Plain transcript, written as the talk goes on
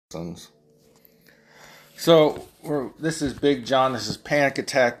So this is Big John. This is Panic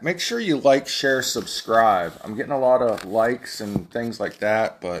Attack. Make sure you like, share, subscribe. I'm getting a lot of likes and things like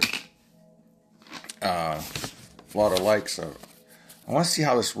that, but a lot of likes. I want to see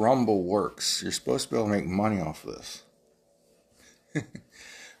how this Rumble works. You're supposed to be able to make money off of this.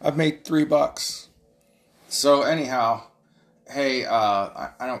 I've made $3. So anyhow, hey,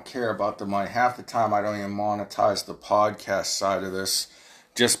 I don't care about the money. Half the time I don't even monetize the podcast side of this,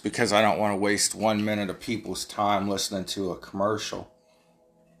 just because I don't want to waste 1 minute of people's time listening to a commercial.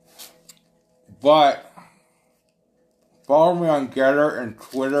 But follow me on Getter and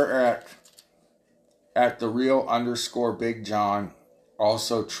Twitter at @thereal_Big John.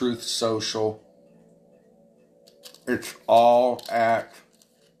 Also Truth Social. It's all at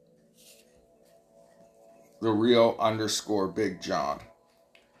 @thereal_Big John.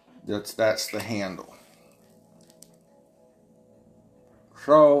 That's the handle.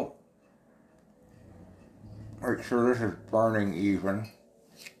 So, make sure this is burning even.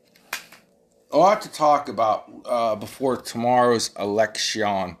 A lot to talk about before tomorrow's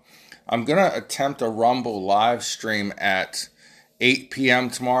election. I'm going to attempt a Rumble live stream at 8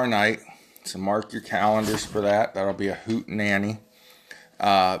 p.m. tomorrow night. So mark your calendars for that. That'll be a hootenanny.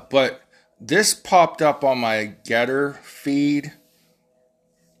 But this popped up on my Getter feed.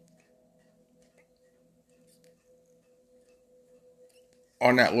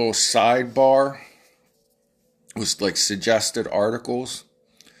 On that little sidebar was like suggested articles.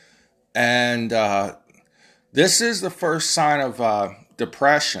 And this is the first sign of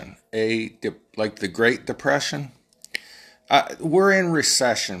depression, like the Great Depression. We're in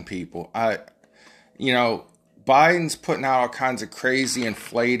recession, people. Biden's putting out all kinds of crazy,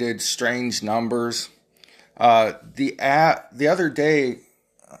 inflated, strange numbers. The other day,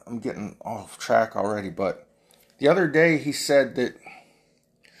 I'm getting off track already, but the other day he said that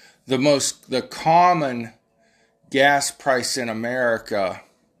the common gas price in America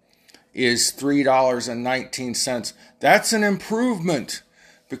is $3.19. That's an improvement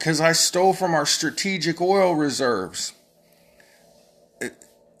because I stole from our strategic oil reserves.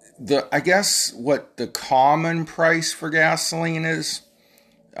 I guess what the common price for gasoline is,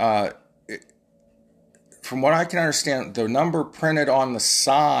 from what I can understand, the number printed on the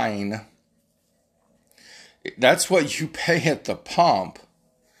sign, that's what you pay at the pump.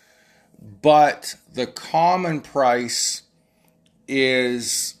 But the common price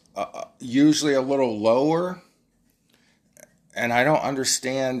is usually a little lower. And I don't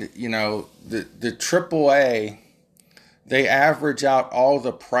understand, the AAA, they average out all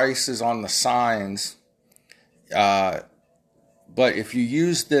the prices on the signs. But if you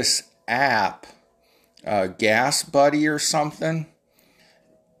use this app, Gas Buddy or something,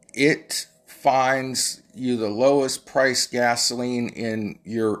 it finds you the lowest price gasoline in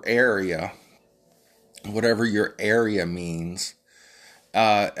your area, whatever your area means.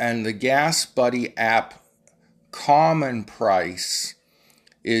 And the Gas Buddy app common price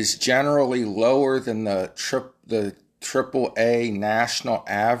is generally lower than the AAA national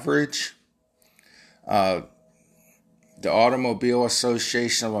average. The Automobile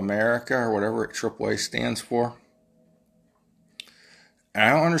Association of America, or whatever AAA stands for. And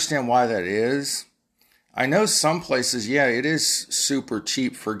I don't understand why that is. I know some places, it is super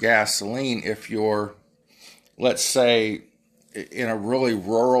cheap for gasoline if you're, let's say, in a really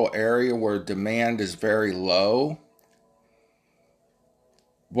rural area where demand is very low.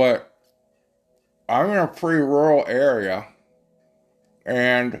 But I'm in a pretty rural area,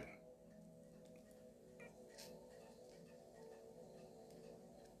 and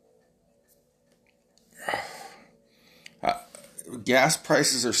gas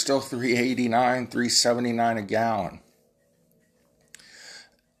prices are still $3.89, $3.79 a gallon.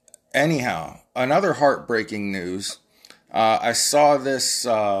 Anyhow, another heartbreaking news. I saw this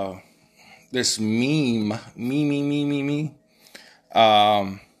this meme.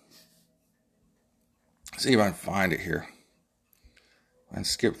 See if I can find it here. I can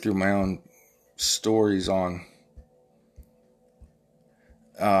skip through my own stories on.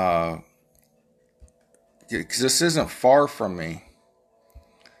 Because this isn't far from me.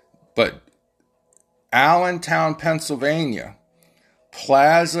 But Allentown, Pennsylvania,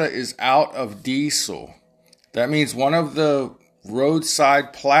 Plaza is out of diesel. That means one of the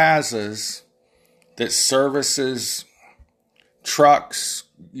roadside plazas that services trucks,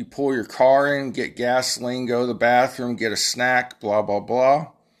 you pull your car in, get gasoline, go to the bathroom, get a snack, blah, blah,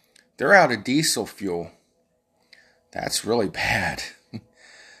 blah. They're out of diesel fuel. That's really bad.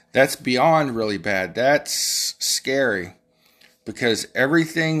 That's beyond really bad. That's scary because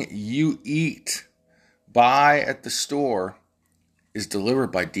everything you buy at the store is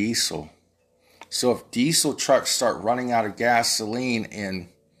delivered by diesel. So if diesel trucks start running out of gasoline in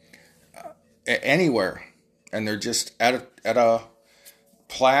anywhere, and they're just at a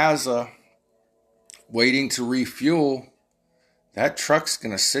plaza waiting to refuel, that truck's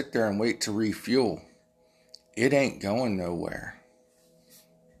going to sit there and wait to refuel. It ain't going nowhere.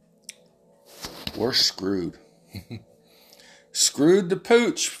 We're screwed. Screwed the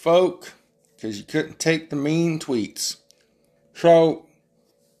pooch, folk, because you couldn't take the mean tweets. So,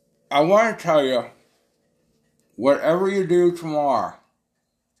 I want to tell you, whatever you do tomorrow,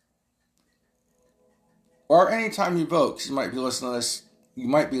 or anytime you vote, because you might be listening to this, you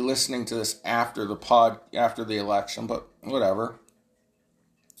might be listening to this after the election, but whatever.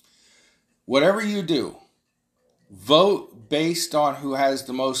 Whatever you do, vote based on who has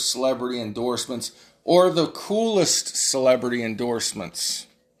the most celebrity endorsements or the coolest celebrity endorsements.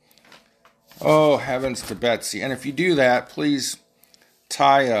 Oh, heavens to Betsy. And if you do that, please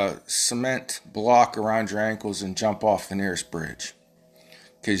tie a cement block around your ankles and jump off the nearest bridge.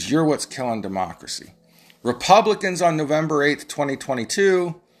 Because you're what's killing democracy. Republicans on November 8th,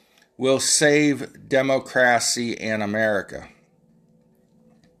 2022 will save democracy in America.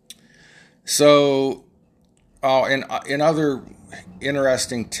 So, in other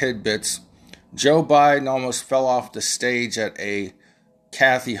interesting tidbits, Joe Biden almost fell off the stage at a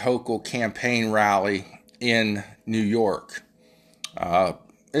Kathy Hochul campaign rally in New York.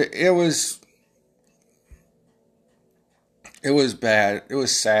 It was bad. It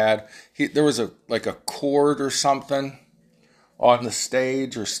was sad. There was a cord or something on the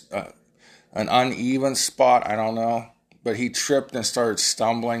stage, or an uneven spot. I don't know. But he tripped and started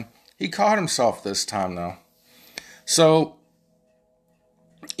stumbling. He caught himself this time, though. So,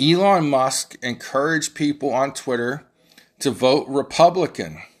 Elon Musk encouraged people on Twitter to vote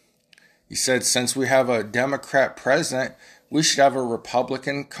Republican. He said, since we have a Democrat president, we should have a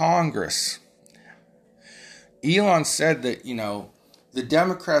Republican Congress. Elon said that, the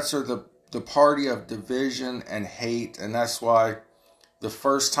Democrats are the party of division and hate, and that's why the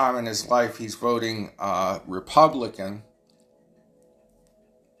first time in his life he's voting Republican.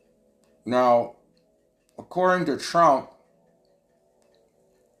 Now, according to Trump,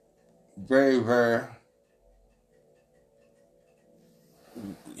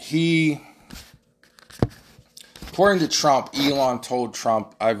 according to Trump, Elon told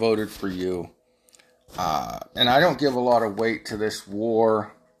Trump, I voted for you. And I don't give a lot of weight to this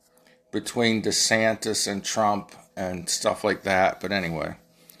war between DeSantis and Trump and stuff like that. But anyway,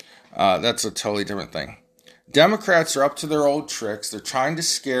 that's a totally different thing. Democrats are up to their old tricks. They're trying to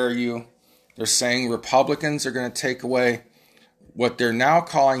scare you. They're saying Republicans are going to take away what they're now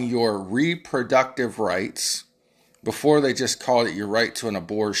calling your reproductive rights. Before they just called it your right to an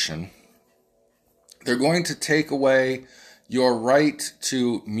abortion. They're going to take away your right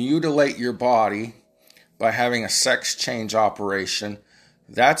to mutilate your body by having a sex change operation.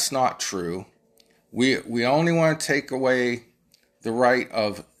 That's not true. We only want to take away the right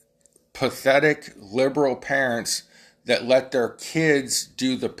of pathetic liberal parents that let their kids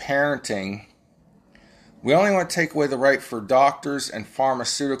do the parenting. We only want to take away the right for doctors and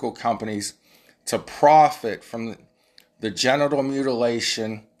pharmaceutical companies to profit from the genital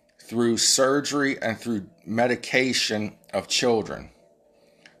mutilation through surgery and through medication of children.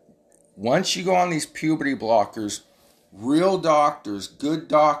 Once you go on these puberty blockers, real doctors, good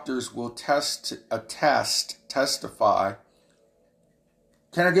doctors will testify.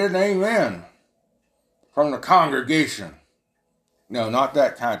 Can I get an amen from the congregation? No, not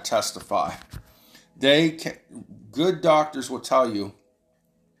that kind of testify. Good doctors will tell you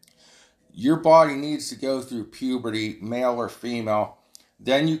your body needs to go through puberty, male or female.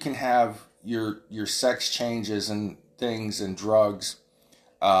 Then you can have your sex changes and things and drugs.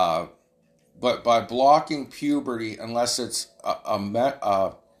 But by blocking puberty, unless it's a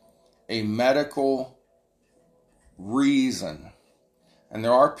medical reason, and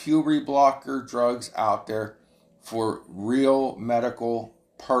there are puberty blocker drugs out there for real medical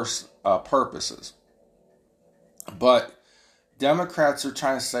purposes. But Democrats are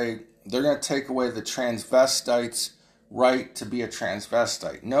trying to say they're going to take away the transvestites' right to be a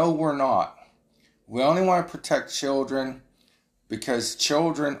transvestite. No, we're not. We only want to protect children because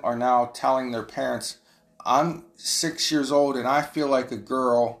children are now telling their parents, I'm 6 years old and I feel like a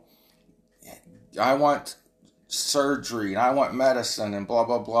girl. I want surgery and I want medicine and blah,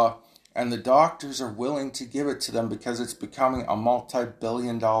 blah, blah. And the doctors are willing to give it to them because it's becoming a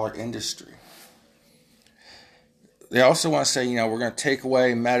multi-billion-dollar industry. They also want to say, we're going to take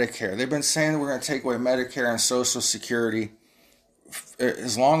away Medicare. They've been saying that we're going to take away Medicare and Social Security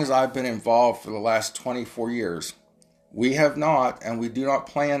as long as I've been involved for the last 24 years. We have not, and we do not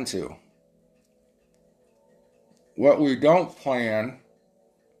plan to. What we don't plan,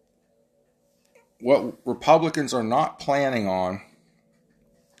 what Republicans are not planning on,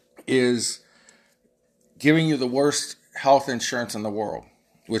 is giving you the worst health insurance in the world,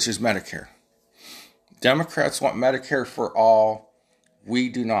 which is Medicare. Democrats want Medicare for all. We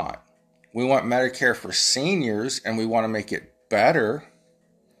do not. We want Medicare for seniors, and we want to make it better,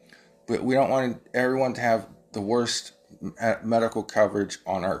 but we don't want everyone to have the worst medical coverage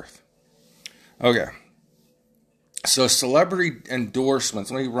on earth. Okay. So celebrity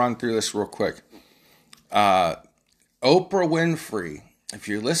endorsements. Let me run through this real quick. Oprah Winfrey. If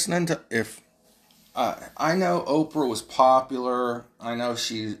you're listening to, I know Oprah was popular. I know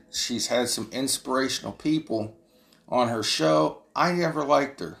she's had some inspirational people on her show. I never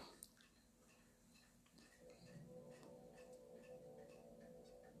liked her.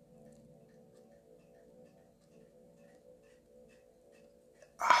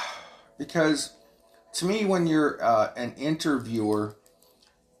 Because to me, when you're an interviewer,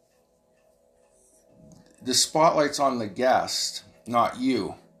 the spotlight's on the guest, not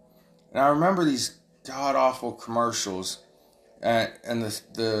you. And I remember these god-awful commercials, and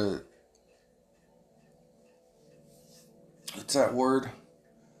the what's that word?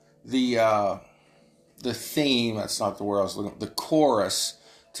 The theme, that's not the word I was looking for. The chorus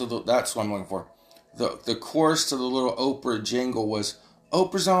that's what I'm looking for. The chorus to the little Oprah jingle was,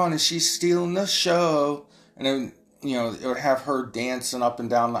 Oprah's on and she's stealing the show. And then, it would have her dancing up and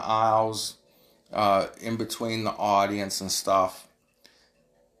down the aisles in between the audience and stuff.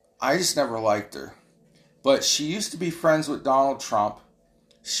 I just never liked her. But she used to be friends with Donald Trump.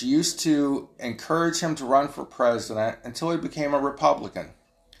 She used to encourage him to run for president until he became a Republican.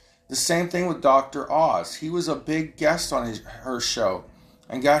 The same thing with Dr. Oz. He was a big guest on her show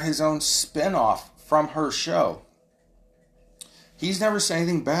and got his own spin-off from her show. He's never said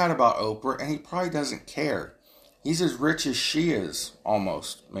anything bad about Oprah, and he probably doesn't care. He's as rich as she is,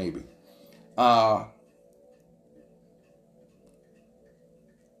 almost, maybe. But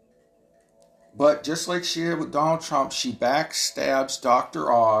just like she did with Donald Trump, she backstabs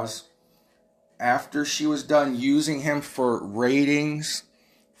Dr. Oz after she was done using him for ratings,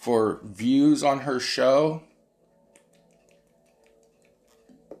 for views on her show.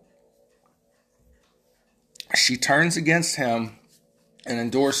 She turns against him and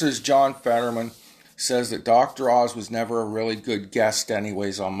endorses John Fetterman, says that Dr. Oz was never a really good guest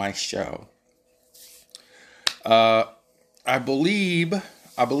anyways on my show. I believe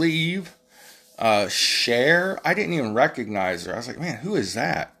Cher, I didn't even recognize her. I was like, man, who is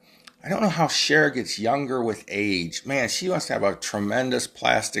that? I don't know how Cher gets younger with age. Man, she must have a tremendous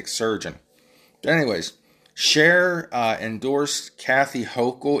plastic surgeon. But anyways, Cher endorsed Kathy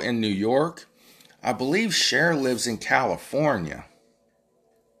Hochul in New York. I believe Cher lives in California.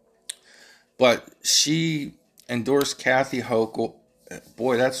 But she endorsed Kathy Hochul.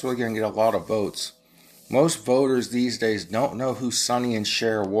 Boy, that's really going to get a lot of votes. Most voters these days don't know who Sonny and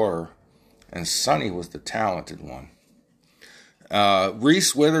Cher were. And Sonny was the talented one.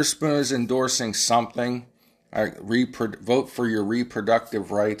 Reese Witherspoon is endorsing something. Vote for your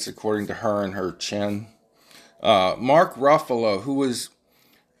reproductive rights, according to her and her chin. Mark Ruffalo, who was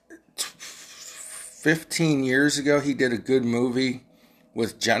 15 years ago, he did a good movie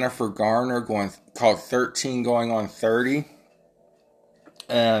with Jennifer Garner called 13 Going on 30.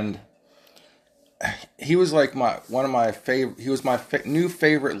 And he was like one of my favorite. He was my new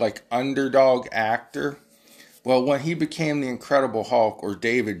favorite, like, underdog actor. Well, when he became the Incredible Hulk, or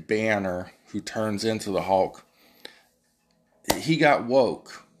David Banner, who turns into the Hulk, he got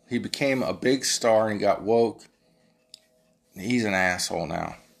woke. He became a big star and he got woke. He's an asshole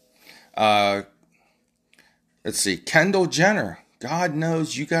now. Let's see, Kendall Jenner. God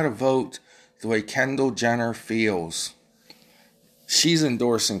knows you got to vote the way Kendall Jenner feels. She's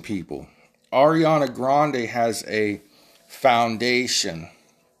endorsing people. Ariana Grande has a foundation.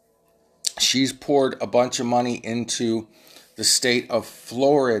 She's poured a bunch of money into the state of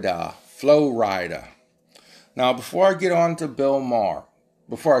Florida. Now, before I get on to Bill Maher,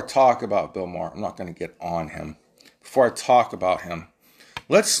 before I talk about Bill Maher, I'm not going to get on him. Before I talk about him,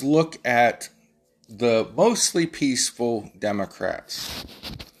 let's look at the mostly peaceful Democrats.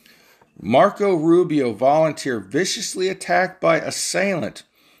 Marco Rubio, volunteer, viciously attacked by assailant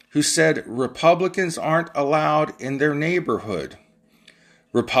who said Republicans aren't allowed in their neighborhood.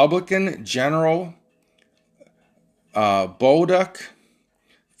 Republican General Bolduc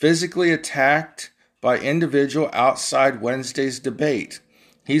physically attacked by individual outside Wednesday's debate.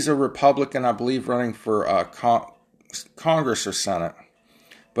 He's a Republican, I believe, running for Congress or Senate.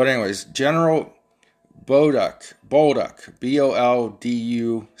 But anyways, General Bolduc, Bolduc.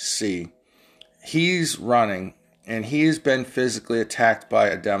 He's running, and he has been physically attacked by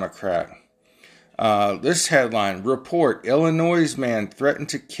a Democrat. This headline, report, Illinois man threatened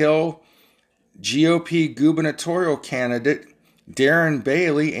to kill GOP gubernatorial candidate Darren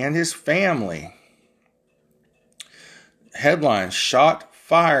Bailey and his family. Headline, shot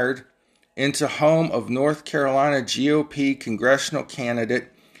fired into home of North Carolina GOP congressional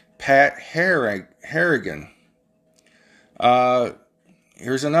candidate Pat Harrigan.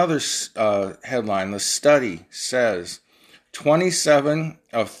 Here's another headline. The study says 27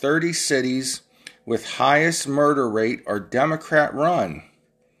 of 30 cities with highest murder rate are Democrat-run.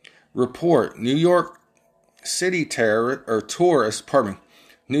 Report, New York City tourist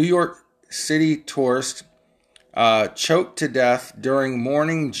choked to death during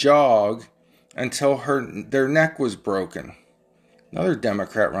morning jog until their neck was broken. Another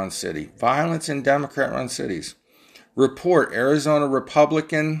Democrat-run city. Violence in Democrat-run cities. Report, Arizona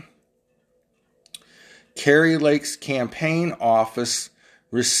Republican Kari Lake's campaign office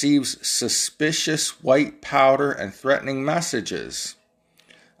receives suspicious white powder and threatening messages.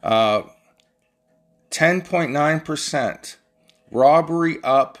 10.9%. Robbery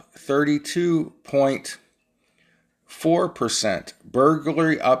up 32.4%.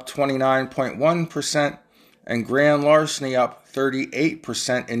 Burglary up 29.1%. And grand larceny up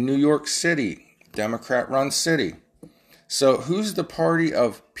 38% in New York City, Democrat-run city. So who's the party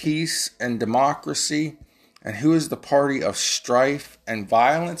of peace and democracy, and who is the party of strife and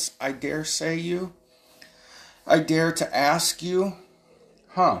violence, I dare say you? I dare to ask you,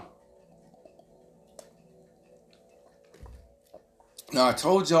 Now, I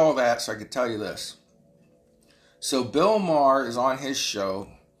told you all that so I could tell you this. So Bill Maher is on his show.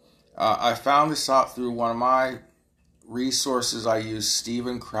 I found this out through one of my resources I use,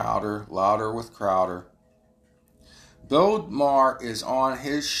 Steven Crowder, Louder with Crowder. Bill Maher is on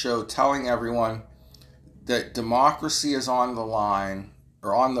his show telling everyone that democracy is on the line,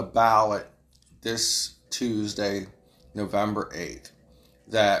 or on the ballot, this Tuesday, November 8th.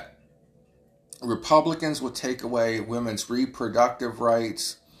 That Republicans will take away women's reproductive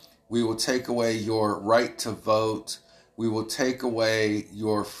rights. We will take away your right to vote. We will take away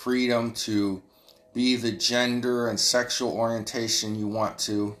your freedom to be the gender and sexual orientation you want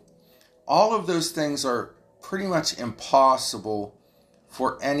to. All of those things are pretty much impossible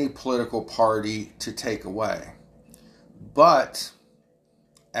for any political party to take away. But,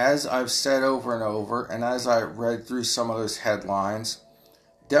 as I've said over and over, and as I read through some of those headlines,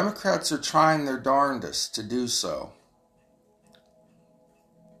 Democrats are trying their darndest to do so.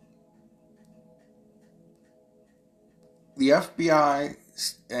 The FBI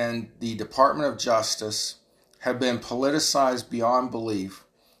and the Department of Justice have been politicized beyond belief.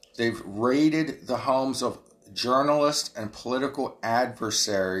 They've raided the homes of journalists and political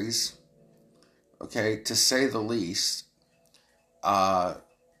adversaries, to say the least.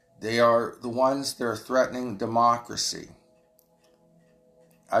 They are the ones that are threatening democracy.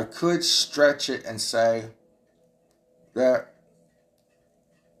 I could stretch it and say that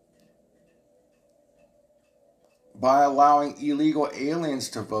by allowing illegal aliens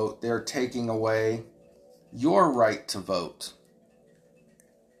to vote, they're taking away your right to vote.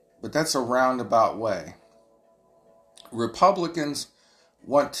 But that's a roundabout way. Republicans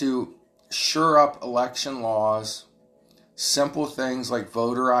want to shore up election laws, simple things like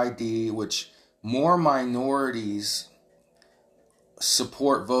voter ID, which more minorities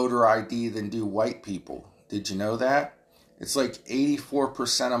support voter ID than do white people. Did you know that? It's like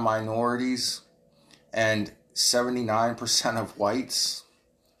 84% of minorities and 79% of whites.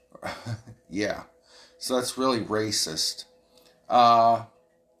 Yeah. So that's really racist.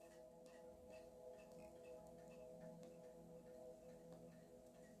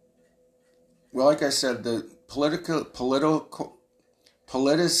 Well, like I said, the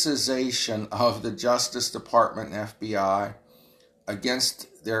politicization of the Justice Department and FBI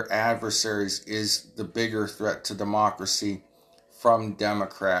against their adversaries is the bigger threat to democracy from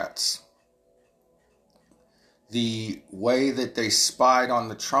Democrats. The way that they spied on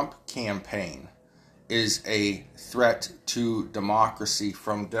the Trump campaign is a threat to democracy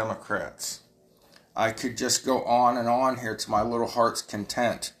from Democrats. I could just go on and on here to my little heart's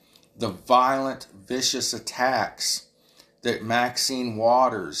content. The violent, vicious attacks that Maxine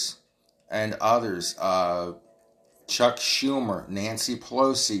Waters and others, Chuck Schumer, Nancy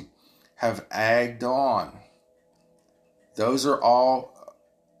Pelosi, have egged on. Those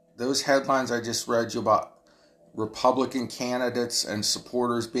headlines I just read you about Republican candidates and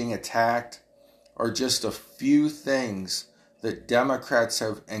supporters being attacked are just a few things that Democrats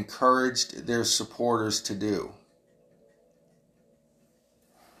have encouraged their supporters to do.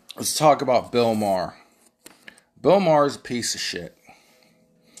 Let's talk about Bill Maher. Bill Maher is a piece of shit.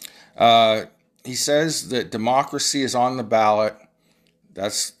 He says that democracy is on the ballot.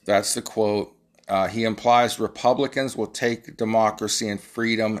 That's the quote. He implies Republicans will take democracy and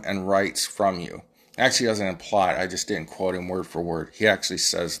freedom and rights from you. Actually, he doesn't imply it. I just didn't quote him word for word. He actually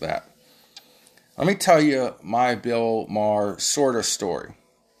says that. Let me tell you my Bill Maher sort of story.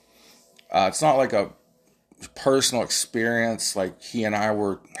 It's not like a personal experience like he and I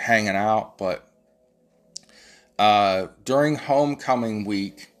were hanging out, but during homecoming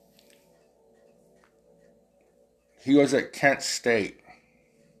week, he was at Kent State,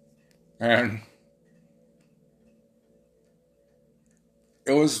 and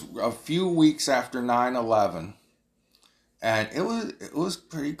it was a few weeks after 9/11, and it was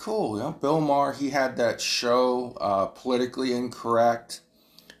pretty cool. You know, Bill Maher, he had that show, Politically Incorrect,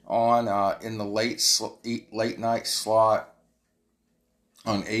 on in the late night slot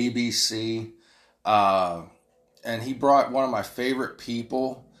on ABC, and he brought one of my favorite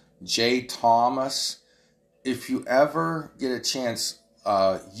people, Jay Thomas. If you ever get a chance,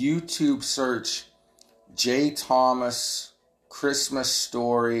 YouTube search Jay Thomas Christmas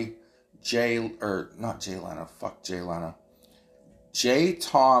Story, Jay Leno. Jay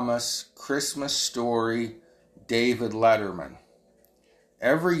Thomas Christmas Story, David Letterman.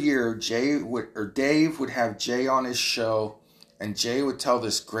 Every year, Dave would have Jay on his show, and Jay would tell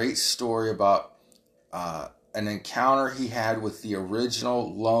this great story about an encounter he had with the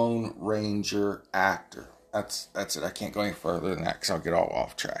original Lone Ranger actor. That's it. I can't go any further than that because I'll get all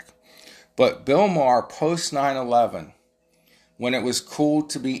off track. But Bill Maher, post 9/11, when it was cool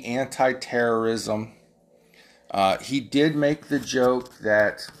to be anti-terrorism, he did make the joke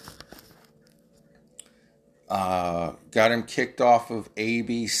that got him kicked off of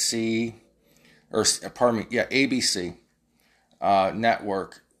ABC, ABC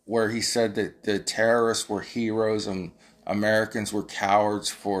network, where he said that the terrorists were heroes and Americans were cowards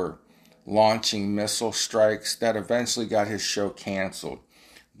for launching missile strikes. That eventually got his show canceled.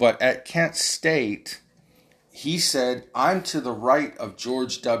 But at Kent State, he said, I'm to the right of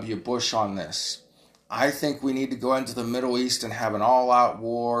George W. Bush on this. I think we need to go into the Middle East and have an all-out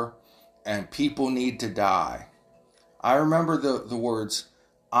war, and people need to die. I remember the words,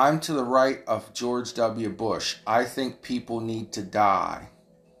 I'm to the right of George W. Bush. I think people need to die.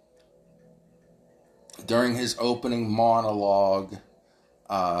 During his opening monologue,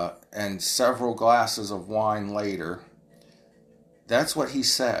 and several glasses of wine later, that's what he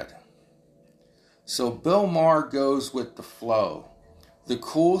said. So Bill Maher goes with the flow. The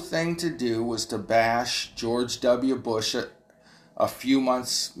cool thing to do was to bash George W. Bush a few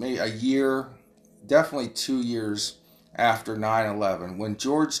months, maybe a year, definitely 2 years after 9/11, when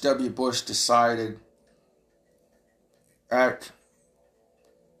George W. Bush decided at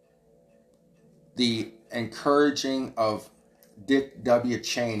the encouraging of Dick W.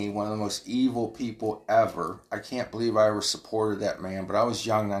 Cheney, one of the most evil people ever. I can't believe I ever supported that man, but I was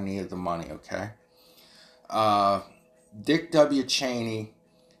young and I needed the money, okay? Dick W. Cheney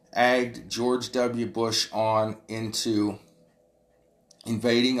egged George W. Bush on into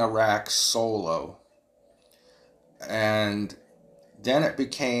invading Iraq solo. And then it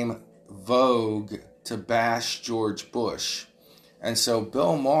became vogue to bash George Bush. And so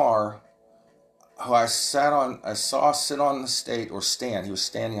Bill Maher, who I saw sit on the stage, or stand, he was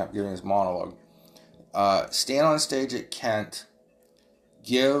standing up giving his monologue, stand on stage at Kent,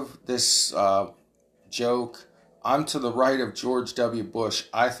 give this joke, I'm to the right of George W. Bush,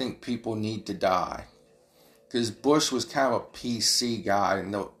 I think people need to die. Because Bush was kind of a PC guy,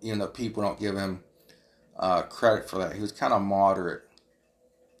 and even though people don't give him credit for that, he was kind of moderate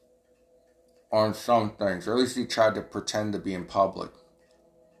on some things, or at least he tried to pretend to be in public.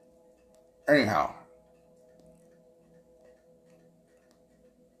 Anyhow,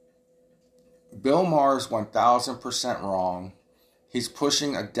 Bill Maher's 1000% wrong. He's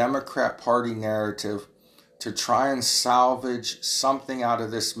pushing a Democrat Party narrative to try and salvage something out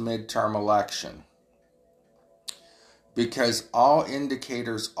of this midterm election. Because all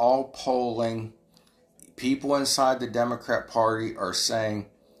indicators, all polling, people inside the Democrat Party are saying,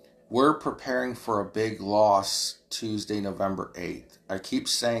 we're preparing for a big loss Tuesday, November 8th. I keep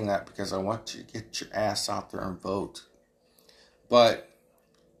saying that because I want you to get your ass out there and vote. But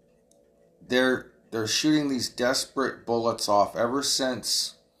they're shooting these desperate bullets off ever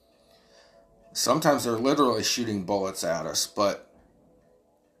since. Sometimes they're literally shooting bullets at us, but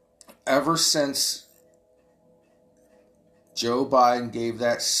ever since Joe Biden gave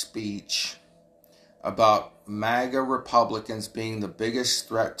that speech about MAGA Republicans being the biggest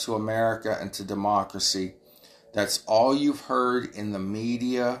threat to America and to democracy. That's all you've heard in the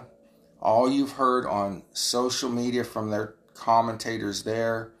media, all you've heard on social media from their commentators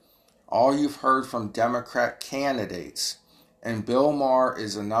there, all you've heard from Democrat candidates. And Bill Maher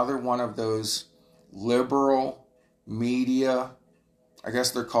is another one of those liberal media, I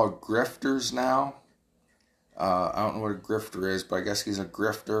guess they're called grifters now. I don't know what a grifter is, but I guess he's a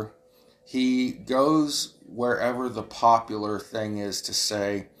grifter. He goes wherever the popular thing is to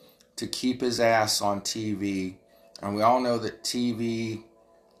say, to keep his ass on TV. And we all know that TV,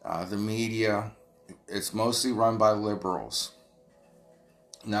 the media, it's mostly run by liberals.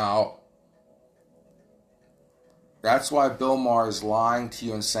 Now, that's why Bill Maher is lying to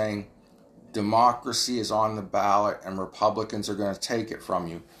you and saying democracy is on the ballot and Republicans are going to take it from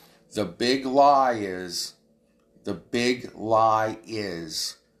you. The big lie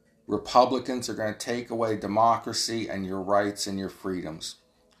is Republicans are going to take away democracy and your rights and your freedoms.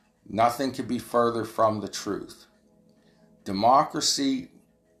 Nothing could be further from the truth. Democracy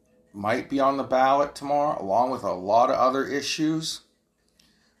might be on the ballot tomorrow, along with a lot of other issues,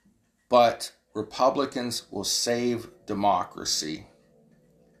 but Republicans will save democracy.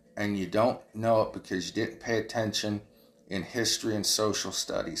 And you don't know it because you didn't pay attention in history and social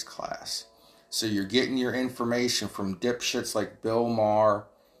studies class. So you're getting your information from dipshits like Bill Maher,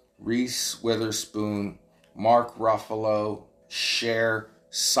 Reese Witherspoon, Mark Ruffalo, Cher.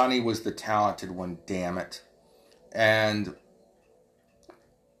 Sonny was the talented one, damn it. And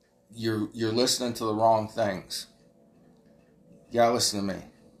you're listening to the wrong things. You gotta listen to me.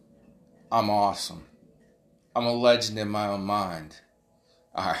 I'm awesome. I'm a legend in my own mind.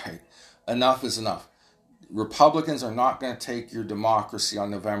 Alright, enough is enough. Republicans are not going to take your democracy on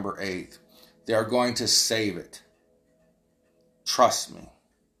November 8th. They are going to save it. Trust me.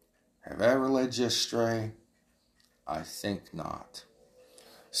 Have I ever led you astray? I think not.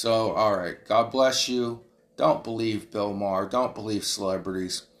 So, alright, God bless you. Don't believe Bill Maher. Don't believe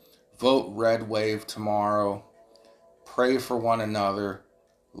celebrities. Vote red wave tomorrow. Pray for one another.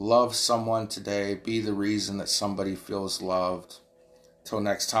 Love someone today. Be the reason that somebody feels loved. Till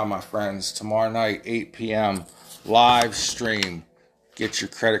next time, my friends. Tomorrow night, 8 p.m. live stream. Get your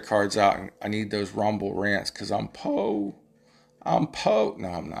credit cards out. I need those Rumble rants because I'm po. No,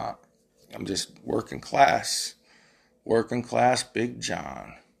 I'm not. I'm just working class. Working class Big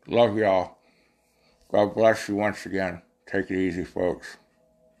John. Love y'all. God bless you once again. Take it easy, folks.